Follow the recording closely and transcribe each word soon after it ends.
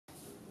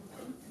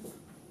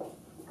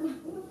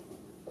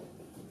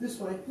This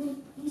way.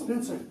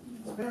 Spencer.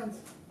 Spence.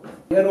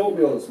 He had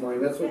oatmeal this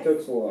morning, that's what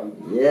took so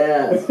long.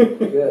 Yes,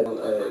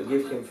 good.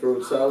 Give him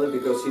fruit salad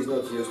because he's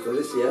not used to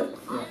this yet.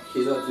 Yeah.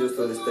 He's not used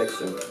to this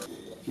texture.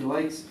 He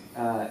likes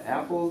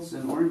apples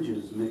and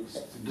oranges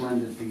mixed,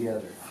 blended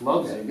together.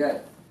 Loves it.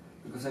 Good.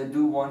 Because I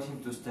do want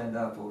him to stand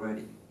up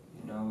already,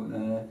 you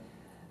know,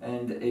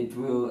 and it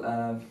will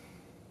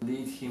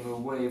lead him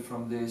away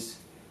from this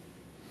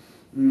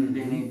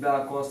leaning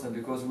back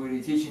constantly, because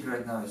we're teaching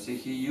right now. See,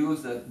 he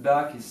used that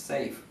back is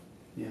safe.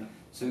 Yeah.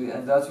 So,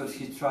 and that's what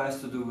he tries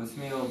to do with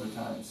me all the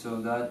time.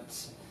 So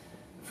that's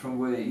from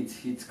where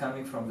it's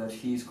coming from, that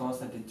he's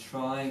constantly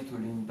trying to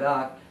lean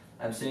back.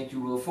 I'm saying you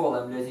will fall,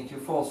 I'm letting you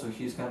fall, so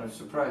he's kind of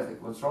surprised,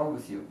 like, what's wrong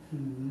with you?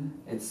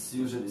 It's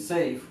usually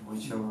safe,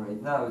 which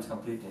right now it's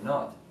completely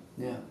not.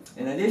 Yeah.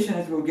 In addition,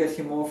 it will get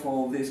him off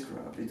all this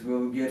crap. It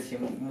will get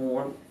him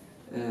more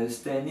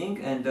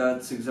standing, and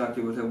that's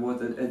exactly what I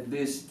wanted at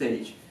this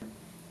stage.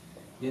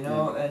 You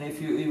know, and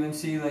if you even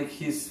see like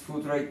his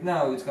foot right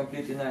now, it's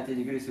completely 90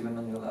 degrees even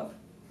on your lap.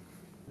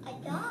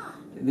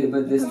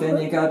 But the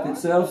standing up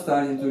itself he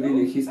started to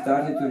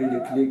really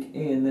click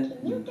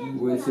in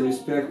with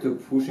respect to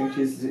pushing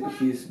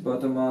his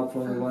bottom up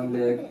from one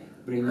leg,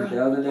 bringing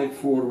the other leg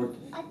forward.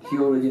 He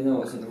already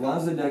knows, and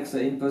once the legs are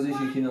in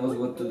position, he knows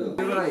what to do.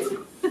 You're right.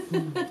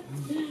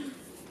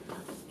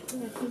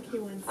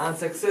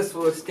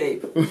 Unsuccessful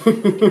escape.